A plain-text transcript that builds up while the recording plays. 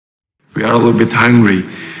We are a little bit hungry.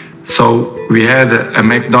 So we had a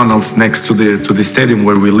McDonald's next to the stadium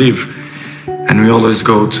where we live. And we always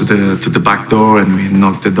go to the back door and we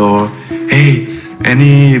knock the door. Hey,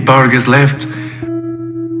 any burgers left?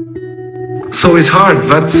 So it's hard,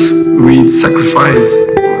 but we sacrifice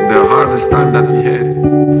the hardest time that we had.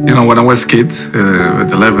 You know, when I was a kid,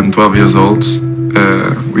 at 11, 12 years old,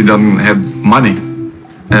 we didn't have money.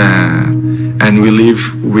 And we live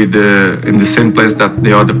in the same place that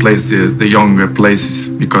the other place, the younger places,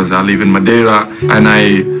 because I live in Madeira and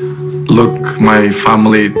I look my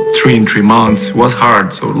family 3 in 3 months. It was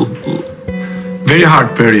hard, so very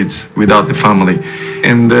hard periods without the family.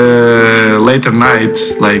 In the later night,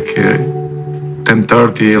 like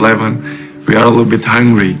 10:30, 11, we are a little bit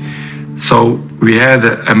hungry. So we had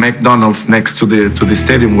a McDonald's next to the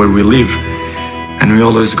stadium where we live. And we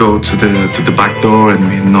always go to the back door and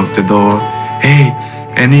we knock the door. Hey,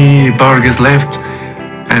 any burgers left?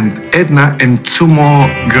 And Edna and 2 more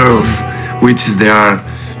girls, which they are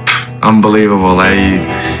unbelievable. I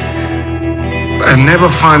never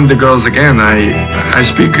find the girls again. I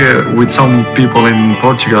speak with some people in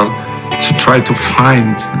Portugal to try to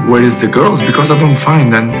find where is the girls, because I don't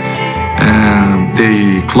find them.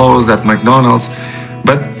 They closed at McDonald's.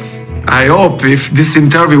 But I hope if this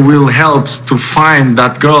interview will help to find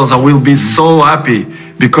that girls, I will be so happy,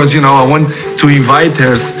 because, you know, I want to invite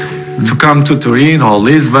her to come to Turin or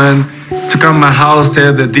Lisbon, to come to my house to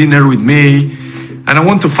have a dinner with me. And I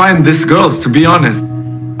want to find these girls, to be honest.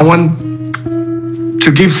 I want to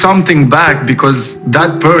give something back, because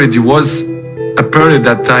that period was a period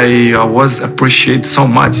that I was appreciate so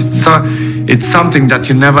much. It's something that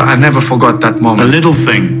I never forgot that moment. A little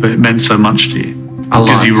thing, but it meant so much to you. A lot.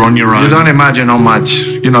 Because you were on your own. You don't imagine how much,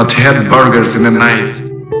 you know, to have burgers in the night.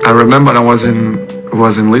 I remember I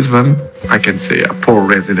was in Lisbon. I can say a poor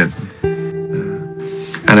residence.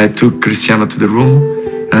 And I took Cristiano to the room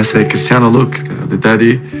and I said, Cristiano, look, the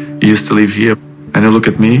daddy used to live here. And he looked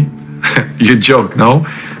at me, you joke, no?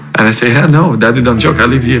 And I say, yeah, no, daddy don't joke, I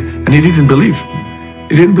live here. And he didn't believe.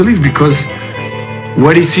 He didn't believe, because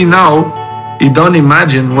what he see now, he don't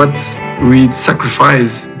imagine what we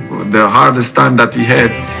sacrifice, the hardest time that we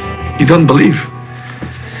had. He don't believe.